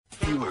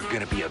You are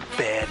gonna be a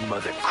bad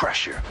mother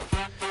crusher.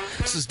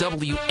 This is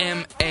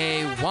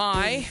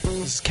WMAY.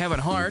 This is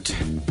Kevin Hart,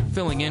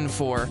 filling in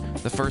for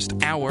the first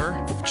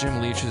hour of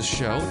Jim Leach's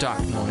show.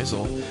 Doc Noise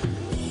will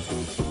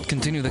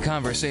continue the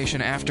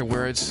conversation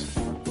afterwards.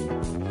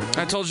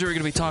 I told you we were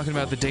going to be talking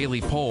about the Daily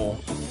Poll,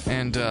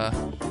 and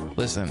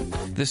listen,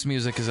 this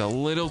music is a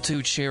little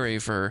too cheery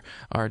for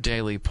our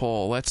Daily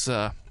Poll. Let's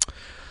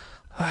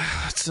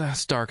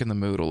darken the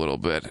mood a little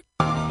bit.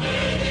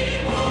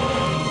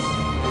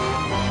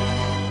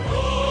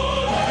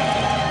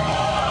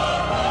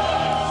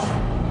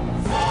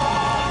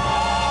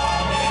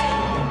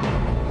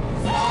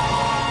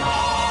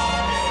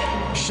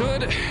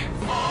 Should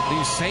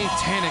the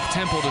Satanic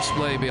Temple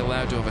display be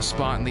allowed to have a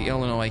spot in the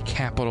Illinois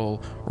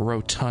Capitol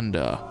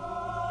Rotunda?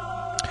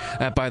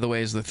 That, by the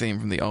way, is the theme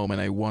from The Omen,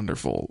 a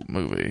wonderful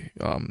movie.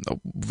 A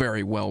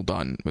very well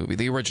done movie.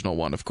 The original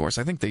one, of course.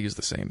 I think they use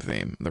the same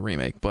theme, the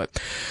remake. But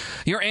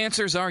your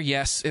answers are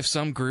yes. If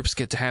some groups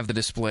get to have the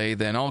display,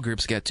 then all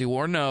groups get to.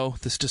 Or no,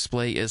 this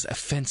display is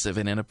offensive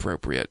and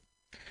inappropriate.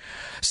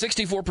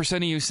 64%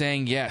 of you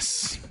saying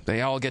yes.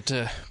 They all get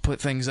to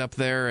put things up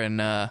there,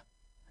 and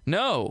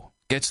no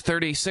gets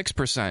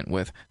 36%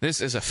 with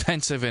this is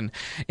offensive and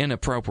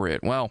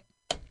inappropriate. Well,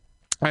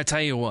 I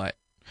tell you what.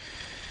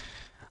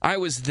 I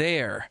was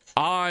there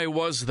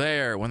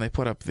when they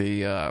put up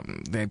the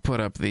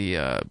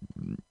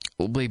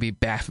Baby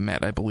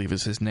Baphomet, I believe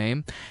is his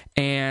name,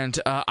 and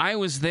I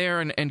was there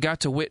and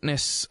got to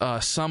witness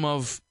some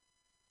of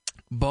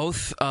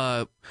both.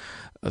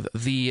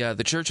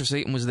 The Church of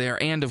Satan was there,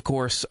 and of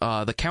course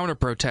the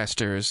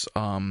counter-protesters,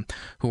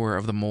 who were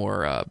of the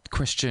more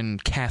Christian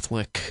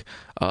Catholic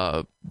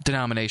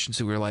denominations,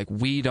 who were like,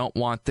 we don't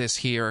want this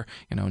here,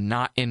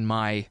 not in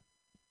my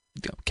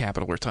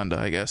Capitol Rotunda,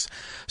 I guess.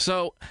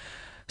 So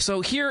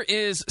here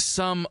is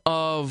some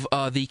of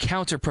the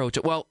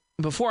counter-protest. Well,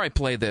 before I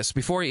play this,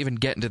 before I even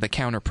get into the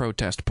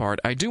counter-protest part,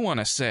 I do want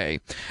to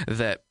say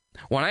that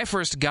when I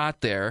first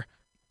got there,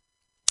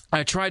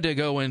 I tried to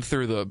go in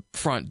through the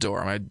front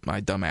door. My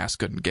dumb ass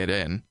couldn't get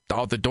in.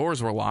 All the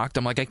doors were locked.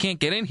 I'm like, I can't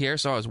get in here,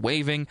 so I was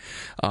waving.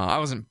 I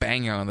wasn't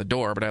banging on the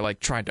door, but I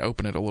tried to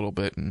open it a little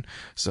bit, and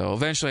so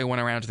eventually I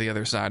went around to the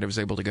other side. I was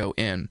able to go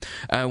in.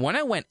 When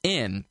I went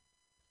in,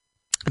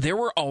 there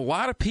were a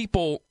lot of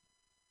people,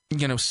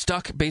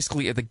 stuck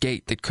basically at the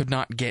gate that could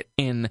not get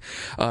in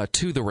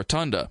to the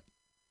rotunda.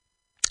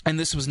 And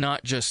this was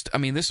not just,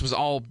 this was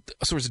all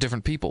sorts of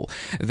different people.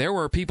 There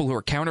were people who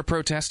were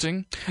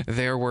counter-protesting.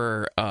 There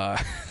were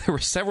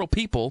several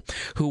people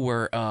who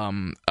were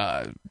they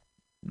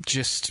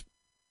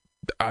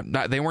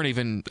weren't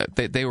even,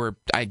 they were,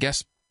 I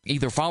guess,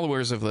 either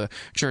followers of the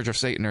Church of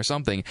Satan or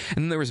something.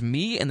 And then there was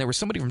me, and there was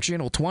somebody from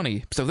Channel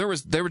 20. So there were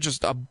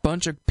just a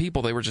bunch of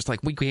people. They were just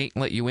like, we can't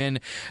let you in.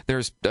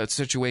 There's a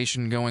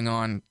situation going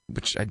on,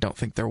 which I don't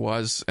think there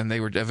was. And they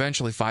were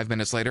eventually 5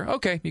 minutes later,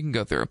 okay, you can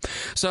go through.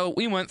 So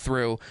we went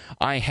through.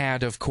 I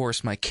had, of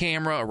course, my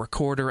camera, a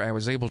recorder. I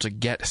was able to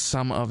get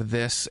some of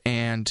this.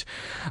 And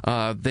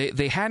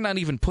they had not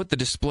even put the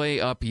display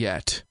up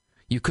yet.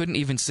 You couldn't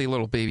even see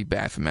little baby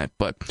Baphomet,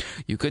 but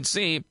you could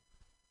see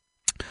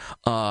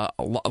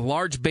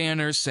large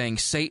banners saying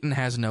Satan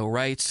has no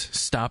rights,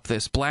 stop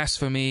this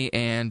blasphemy,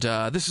 and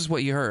this is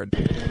what you heard.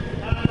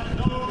 Has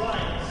no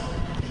rights.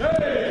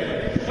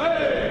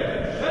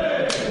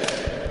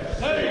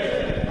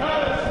 Satan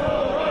has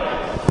no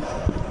rights.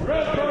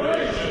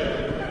 Reparation.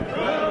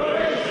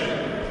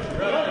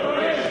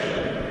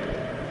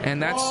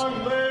 And that's...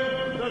 Long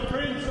live the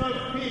Prince of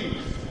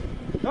Peace.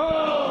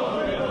 Long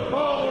live the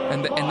power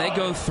and they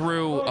go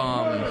through,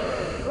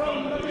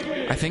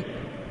 I think,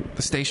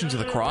 the Stations of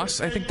the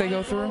Cross, I think they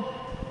go through.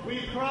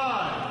 We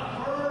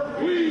cry.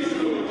 We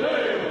slew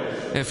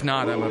Deus. If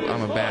not, I'm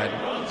a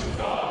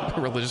bad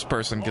religious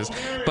person,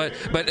 but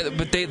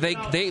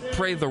they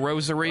pray the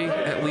rosary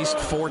at least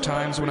 4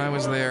 times when I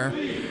was there,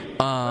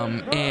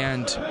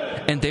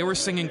 and they were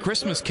singing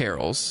Christmas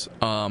carols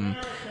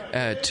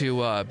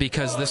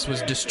because this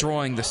was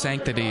destroying the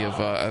sanctity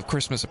of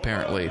Christmas,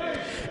 apparently.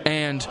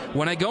 And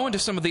when I go into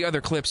some of the other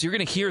clips, you're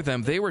going to hear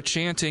them. They were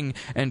chanting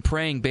and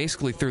praying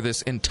basically through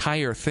this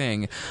entire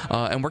thing.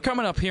 And we're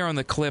coming up here on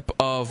the clip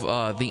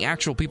of the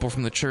actual people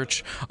from the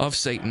Church of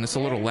Satan. It's a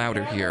little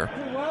louder here.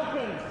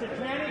 Welcome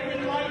Satanic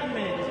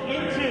Enlightenment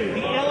into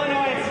the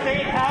Illinois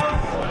State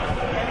House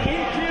and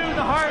into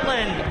the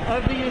heartland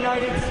of the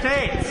United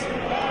States.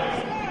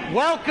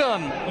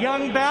 Welcome,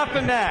 young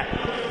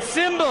Baphomet,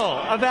 symbol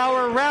of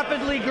our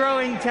rapidly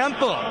growing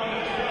temple.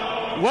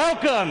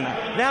 Welcome,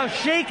 thou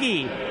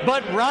shaky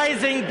but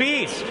rising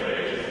beast.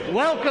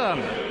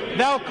 Welcome,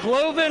 thou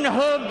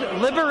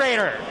cloven-hooved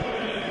liberator.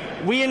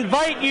 We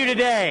invite you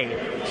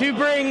today to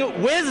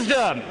bring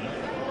wisdom,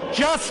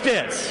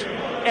 justice,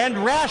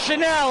 and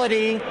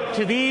rationality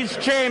to these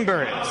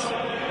chambers.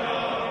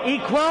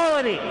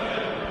 Equality,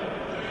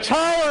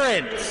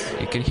 tolerance.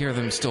 You can hear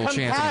them still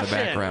chanting in the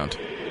background.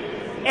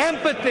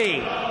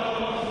 Empathy,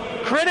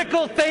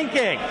 critical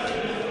thinking,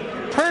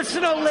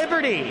 personal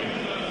liberty,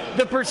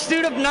 the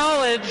pursuit of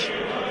knowledge,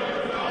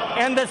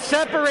 and the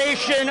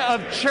separation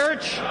of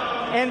church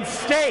and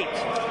state.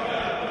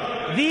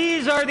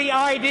 These are the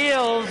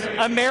ideals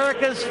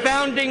America's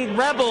founding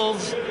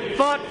rebels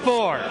fought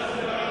for.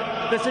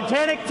 The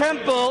Satanic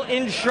Temple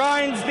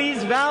enshrines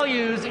these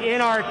values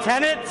in our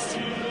tenets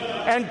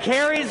and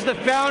carries the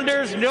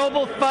founders'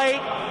 noble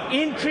fight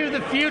into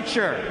the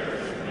future.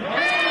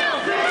 Hail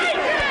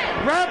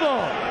Satan!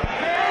 Rebel!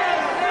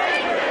 Hail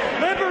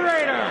Satan!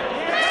 Liberator!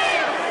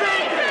 Hail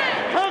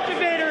Satan!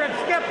 Cultivator of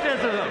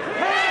skepticism!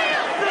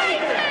 Hail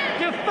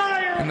Satan!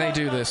 Defier! And they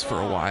do this for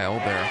a while.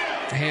 They're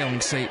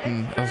hailing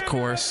Satan, of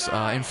course,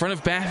 in front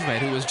of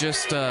Baphomet, who was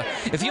just,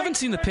 if you haven't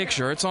seen the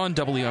picture, it's on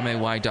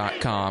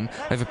WMAY.com.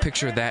 I have a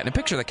picture of that, and a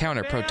picture of the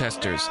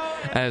counter-protesters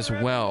as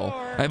well.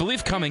 I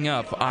believe coming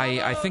up,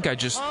 I think I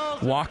just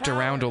walked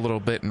around a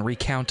little bit and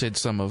recounted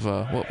some of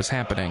what was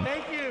happening.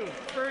 Thank you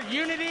for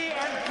unity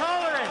and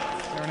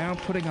tolerance. They're now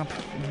putting up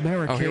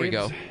barricades here we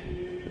go.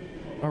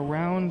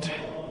 around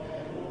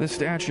the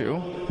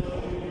statue,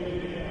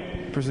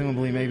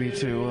 presumably maybe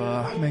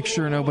to make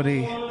sure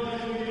nobody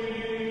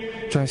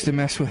tries to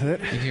mess with it.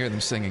 You hear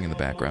them singing in the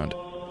background,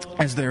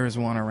 as there is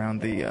one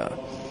around the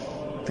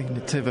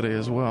nativity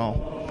as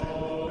well.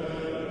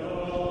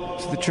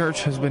 So the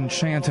church has been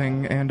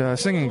chanting and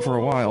singing for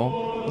a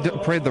while.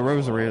 Prayed the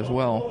rosary as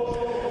well.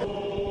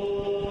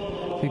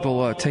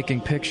 People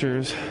taking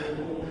pictures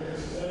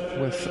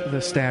with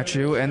the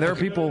statue, and there are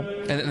people.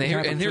 And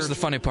here's the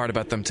funny part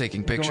about them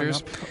taking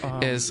pictures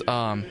is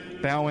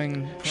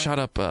bowing. Shut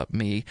up,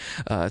 me,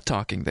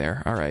 talking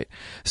there. All right.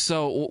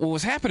 So what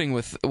was happening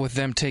with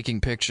them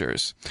taking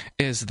pictures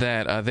is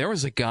that there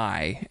was a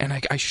guy, and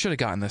I should have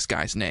gotten this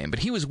guy's name, but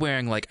he was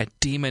wearing like a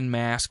demon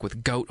mask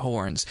with goat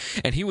horns,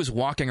 and he was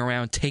walking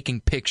around taking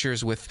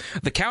pictures with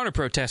the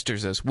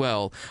counter-protesters as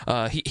well.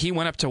 He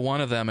went up to one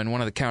of them, and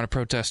one of the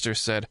counter-protesters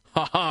said,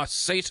 "Ha ha,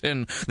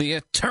 Satan, the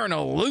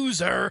eternal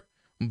loser."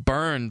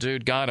 Burn,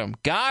 dude. Got him.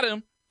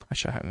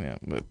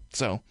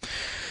 So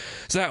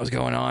that was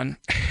going on.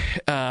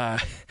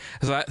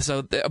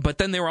 But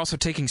then they were also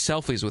taking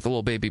selfies with a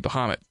little baby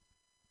Bahamut.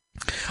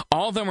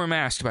 All of them were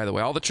masked, by the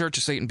way. All the Church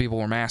of Satan people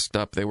were masked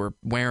up. They were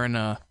wearing,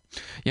 they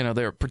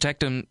were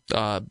protecting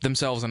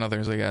themselves and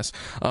others, I guess.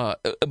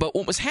 But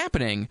what was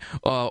happening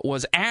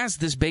was, as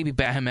this baby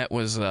Bahamut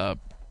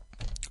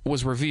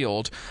was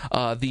revealed,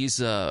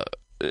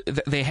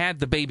 they had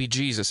the baby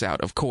Jesus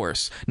out, of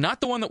course.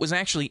 Not the one that was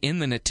actually in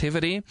the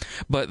nativity,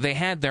 but they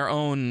had their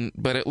own,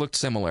 but it looked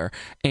similar.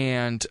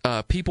 And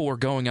people were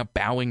going up,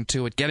 bowing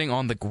to it, getting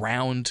on the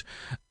ground,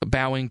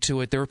 bowing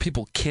to it. There were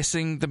people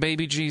kissing the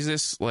baby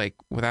Jesus, like,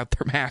 without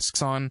their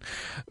masks on,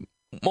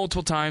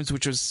 multiple times,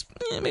 which was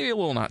maybe a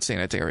little not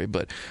sanitary,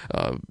 but,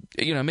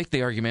 make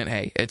the argument,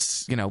 hey,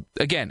 it's,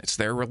 again, it's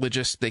their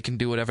religious, they can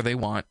do whatever they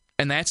want.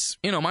 And that's,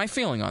 my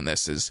feeling on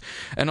this is,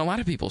 and a lot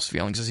of people's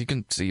feelings, as you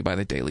can see by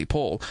the daily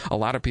poll, a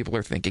lot of people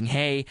are thinking,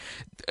 hey,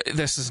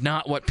 this is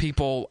not what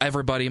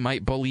everybody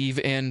might believe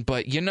in,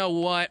 but you know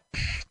what?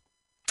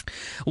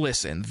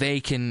 Listen,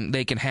 they can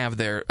have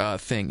their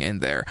thing in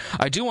there.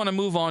 I do want to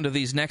move on to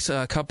these next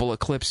couple of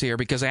clips here,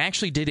 because I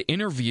actually did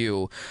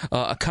interview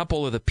a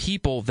couple of the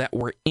people that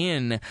were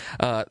in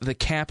the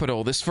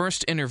Capitol. This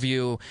first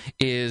interview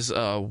is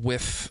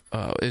with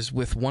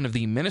one of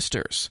the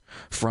ministers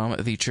from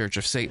the Church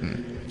of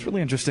Satan. It's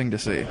really interesting to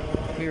see.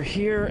 We're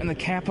here in the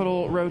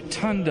Capitol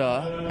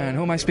Rotunda, and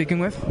who am I speaking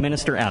with?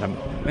 Minister Adam.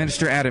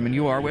 Minister Adam, and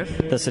you are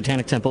with? The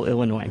Satanic Temple,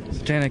 Illinois.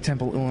 Satanic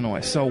Temple,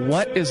 Illinois. So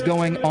what is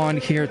going on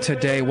here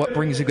today? What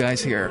brings you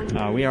guys here?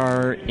 We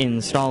are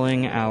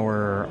installing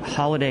our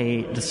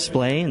holiday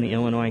display in the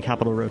Illinois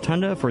Capitol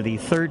Rotunda for the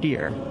third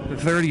year. The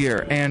third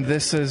year. And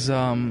this is,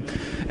 and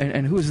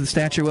who is the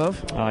statue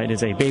of? It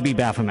is a baby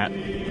Baphomet.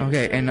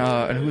 Okay, and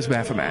who's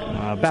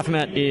Baphomet?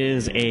 Baphomet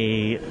is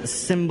a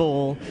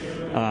symbol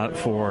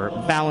for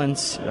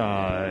balance,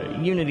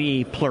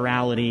 unity,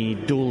 plurality,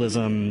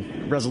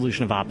 dualism,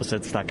 resolution of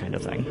opposites, that kind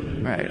of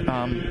thing. Right.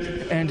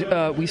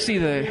 And we see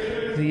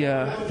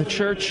the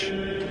church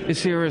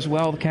is here as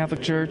well, the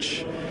Catholic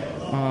Church.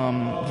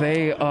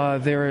 They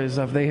have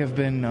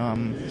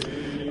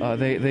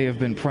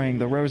been praying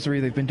the rosary.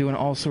 They've been doing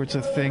all sorts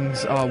of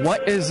things.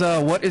 What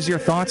is your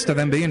thoughts to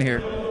them being here?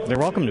 They're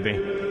welcome to be.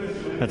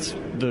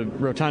 The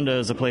Rotunda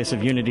is a place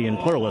of unity and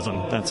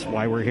pluralism. That's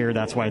why we're here.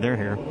 That's why they're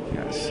here.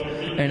 Yes.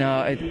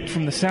 And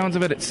from the sounds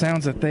of it, it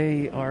sounds that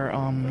they are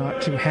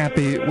not too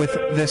happy with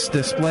this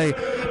display.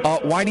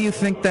 Why do you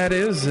think that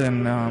is?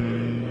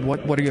 And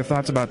what are your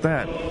thoughts about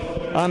that?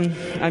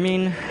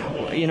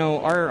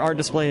 Our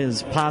display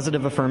is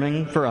positive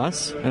affirming for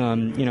us.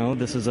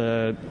 This is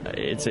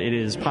it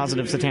is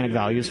positive satanic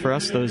values for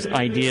us. Those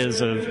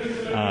ideas of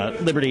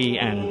liberty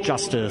and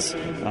justice,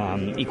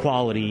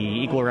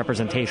 equality, equal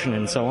representation,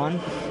 and so on.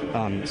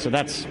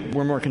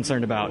 We're more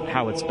concerned about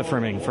how it's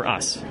affirming for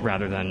us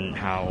rather than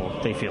how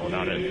they feel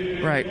about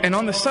it. Right. And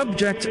on the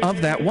subject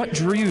of that, what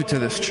drew you to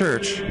this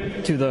church?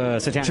 To the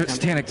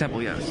Satanic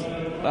Temple, yes.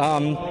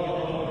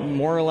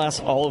 More or less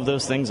all of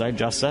those things I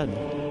just said.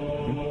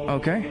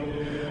 Okay.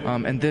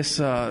 And this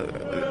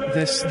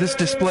this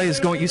display is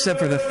going. You said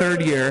for the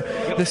third year,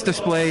 this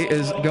display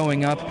is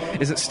going up.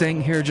 Is it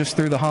staying here just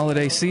through the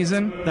holiday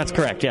season? That's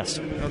correct. Yes.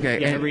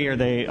 Okay. Yeah, every year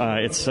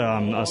it's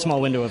a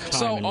small window of time.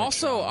 So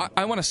also,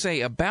 I want to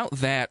say about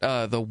that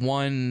the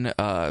one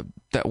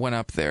that went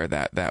up there,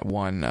 that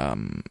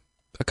one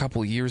a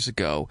couple years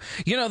ago.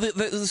 You know,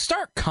 the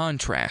stark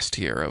contrast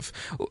here of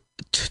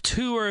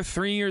 2 or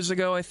 3 years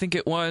ago, I think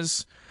it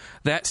was.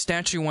 That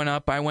statue went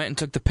up. I went and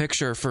took the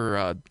picture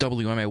for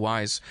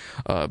WMAY's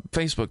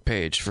Facebook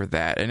page for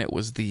that, and it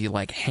was the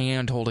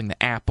hand holding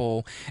the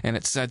apple, and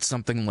it said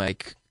something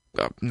like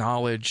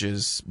knowledge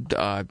is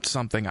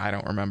something I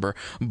don't remember,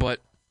 but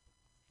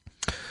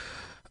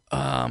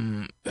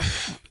I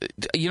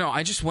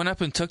just went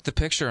up and took the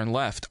picture and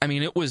left. I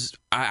mean, it was,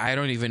 I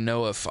don't even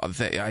know if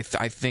I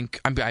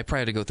think, I probably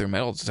had to go through a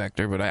metal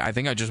detector, but I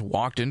think I just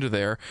walked into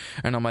there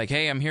and I'm like,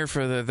 hey, I'm here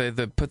for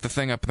the put the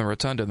thing up in the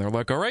rotunda. And they're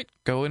like, all right,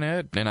 go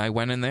ahead. And I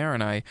went in there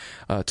and I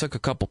took a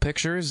couple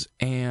pictures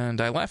and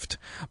I left.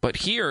 But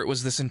here it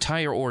was this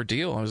entire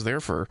ordeal. I was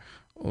there for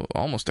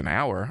almost an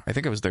hour. I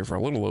think I was there for a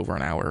little over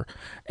an hour,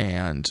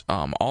 and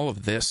all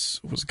of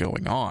this was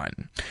going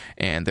on,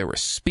 and there were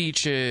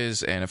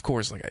speeches, and of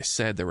course, like I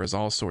said, there was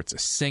all sorts of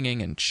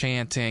singing and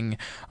chanting,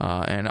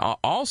 and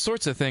all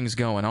sorts of things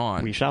going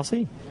on. We shall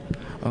see.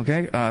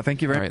 Okay,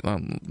 thank you very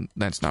much.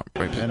 That's not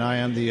right. And I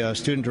am the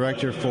student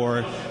director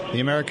for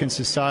the American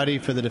Society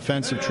for the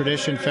Defense of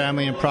Tradition,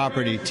 Family, and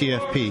Property,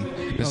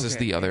 TFP. This is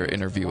the other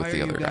interview with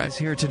the other guy.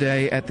 Here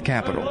today at the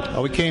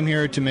Capitol. We came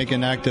here to make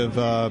an act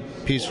of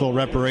peaceful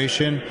reparation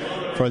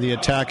for the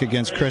attack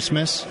against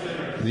Christmas.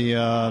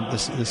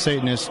 The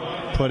Satanists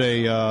put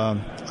a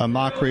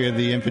mockery of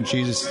the infant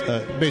Jesus,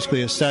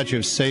 basically a statue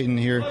of Satan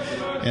here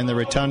in the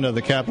rotunda of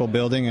the Capitol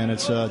building, and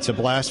it's a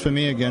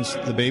blasphemy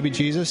against the baby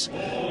Jesus.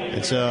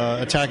 It's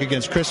an attack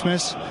against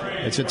Christmas.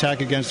 It's an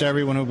attack against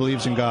everyone who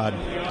believes in God.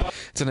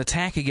 It's an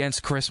attack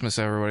against Christmas,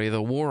 everybody.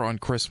 The war on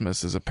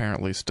Christmas is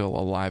apparently still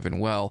alive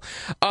and well.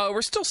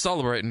 We're still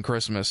celebrating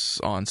Christmas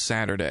on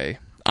Saturday.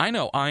 I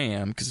know I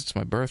am because it's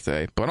my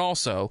birthday, but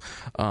also,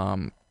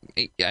 I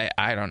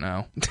don't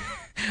know.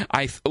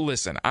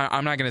 Listen,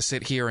 I'm not going to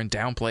sit here and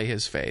downplay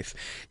his faith.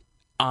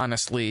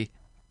 Honestly,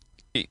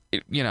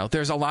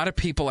 there's a lot of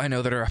people I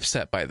know that are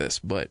upset by this,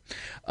 but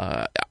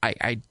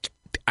I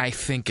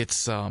think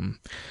it's the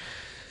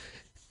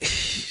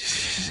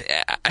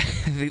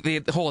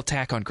whole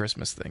attack on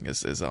Christmas thing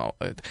is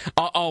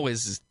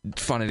always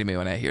funny to me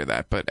when I hear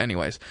that. But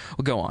anyways,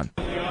 we'll go on.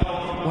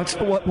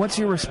 What's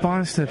your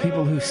response to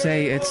people who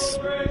say it's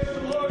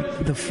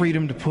the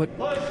freedom to put,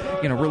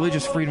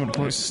 religious freedom to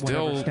put? There's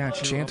still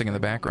chanting in the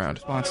background.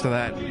 Response to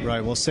that, right?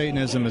 Well,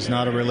 Satanism is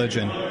not a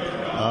religion.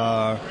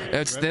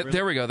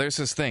 There we go. There's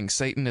this thing.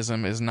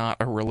 Satanism is not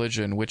a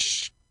religion,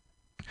 which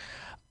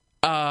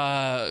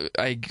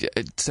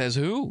it says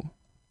who?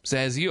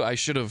 Says you. I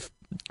should have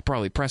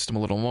probably pressed him a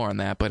little more on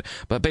that, but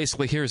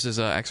basically here's his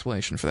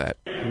explanation for that.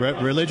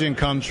 Religion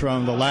comes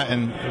from the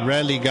Latin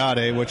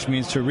religare, which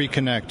means to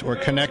reconnect or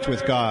connect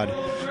with God.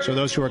 So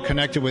those who are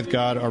connected with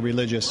God are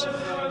religious,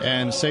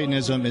 and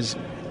Satanism is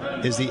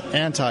the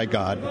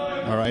anti-God.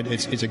 All right,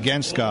 it's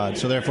against God.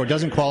 So therefore, it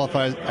doesn't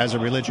qualify as a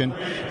religion.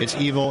 It's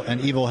evil,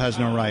 and evil has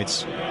no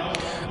rights.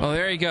 Well,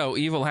 there you go.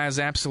 Evil has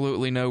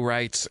absolutely no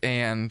rights,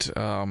 and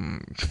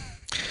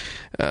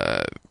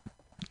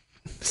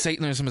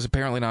Satanism is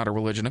apparently not a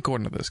religion,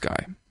 according to this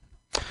guy.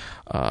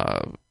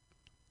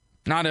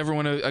 Not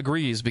everyone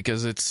agrees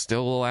because it's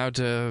still allowed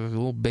to.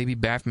 Little baby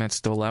Baphomet's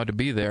still allowed to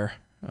be there.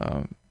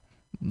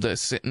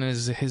 Sitting in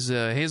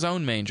his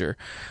own manger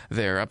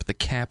there up at the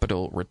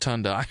Capitol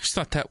Rotunda. I just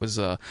thought that was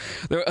there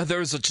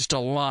was just a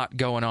lot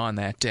going on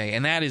that day,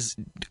 and that is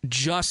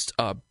just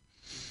a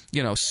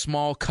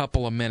small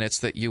couple of minutes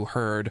that you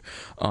heard.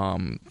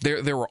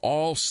 There were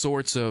all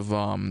sorts of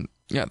the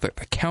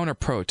counter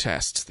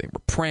protests. They were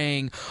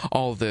praying.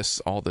 All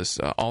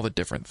the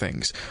different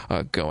things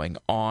going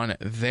on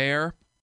there.